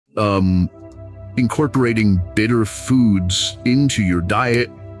Incorporating bitter foods into your diet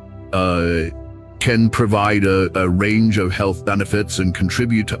can provide a range of health benefits and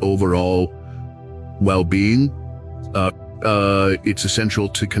contribute to overall well-being. It's essential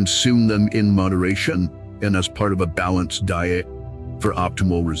to consume them in moderation and as part of a balanced diet for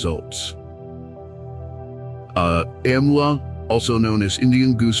optimal results. Amla, also known as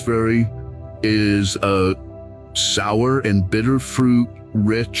Indian gooseberry, is a sour and bitter fruit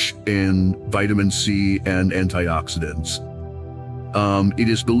rich in vitamin C and antioxidants. It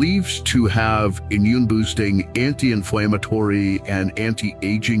is believed to have immune-boosting, anti-inflammatory, and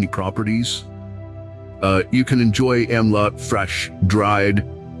anti-aging properties. You can enjoy amla fresh, dried,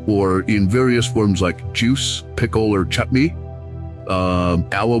 or in various forms like juice, pickle, or chutney.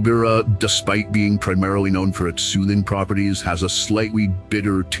 Aloe vera, despite being primarily known for its soothing properties, has a slightly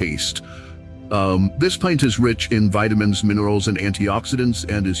bitter taste. This plant is rich in vitamins, minerals, and antioxidants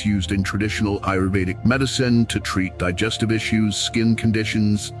and is used in traditional Ayurvedic medicine to treat digestive issues, skin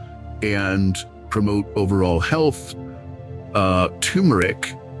conditions, and promote overall health.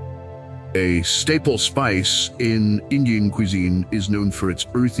 Turmeric, a staple spice in Indian cuisine, is known for its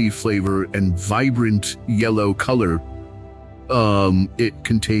earthy flavor and vibrant yellow color. It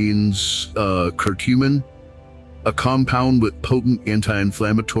contains curcumin, a compound with potent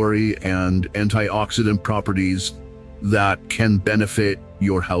anti-inflammatory and antioxidant properties that can benefit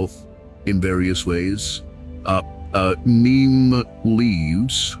your health in various ways. Neem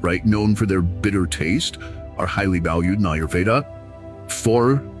leaves, known for their bitter taste, are highly valued in Ayurveda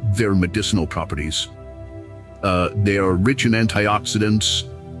for their medicinal properties. They are rich in antioxidants,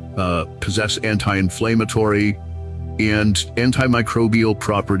 possess anti-inflammatory and antimicrobial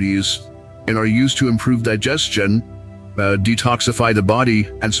properties, and are used to improve digestion, detoxify the body,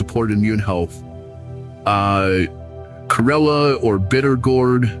 and support immune health. Karela or bitter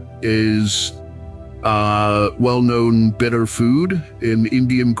gourd is a well-known bitter food in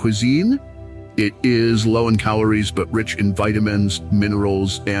Indian cuisine. It is low in calories but rich in vitamins,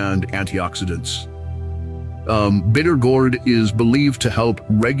 minerals, and antioxidants. Bitter gourd is believed to help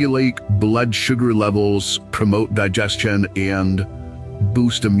regulate blood sugar levels, promote digestion, and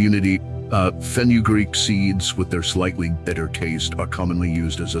boost immunity. Fenugreek seeds, with their slightly bitter taste, are commonly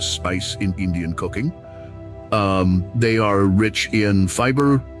used as a spice in Indian cooking. They are rich in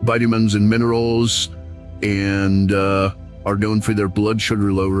fiber, vitamins, and minerals, and are known for their blood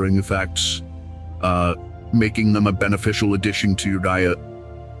sugar lowering effects, making them a beneficial addition to your diet.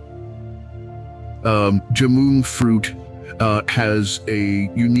 Jamun fruit has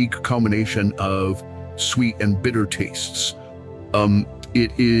a unique combination of sweet and bitter tastes.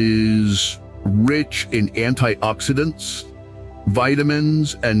 It is rich in antioxidants,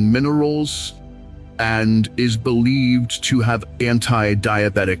 vitamins, and minerals, and is believed to have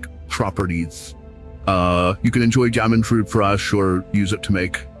anti-diabetic properties. You can enjoy jamun fruit fresh or use it to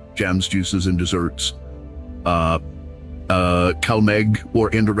make jams, juices, and desserts. Kalmeg, or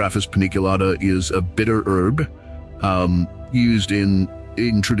Andrographis paniculata, is a bitter herb used in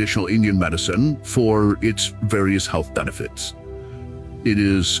traditional Indian medicine for its various health benefits. It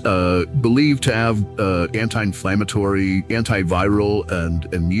is believed to have anti-inflammatory, antiviral,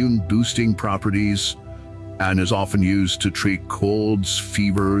 and immune-boosting properties, and is often used to treat colds,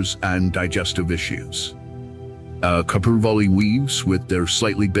 fevers, and digestive issues. Kapurvali leaves, with their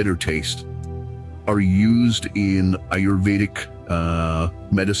slightly bitter taste, are used in Ayurvedic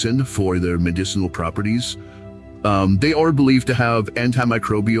medicine for their medicinal properties. They are believed to have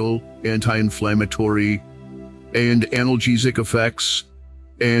antimicrobial, anti-inflammatory, and analgesic effects,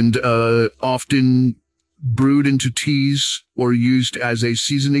 and often brewed into teas or used as a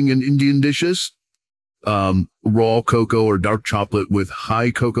seasoning in Indian dishes. Raw cocoa or dark chocolate with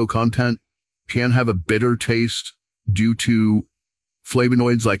high cocoa content can have a bitter taste due to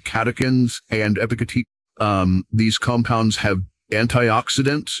flavonoids like catechins and epicatechin. These compounds have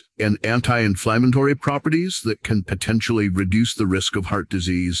antioxidant and anti-inflammatory properties that can potentially reduce the risk of heart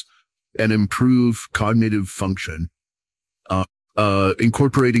disease and improve cognitive function.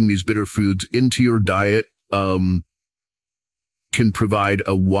 Incorporating these bitter foods into your diet can provide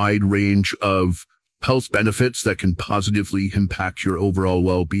a wide range of health benefits that can positively impact your overall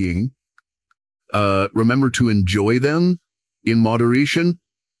well-being. Remember to enjoy them in moderation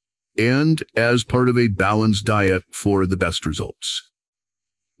and as part of a balanced diet for the best results.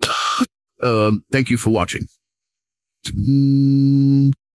 Thank you for watching.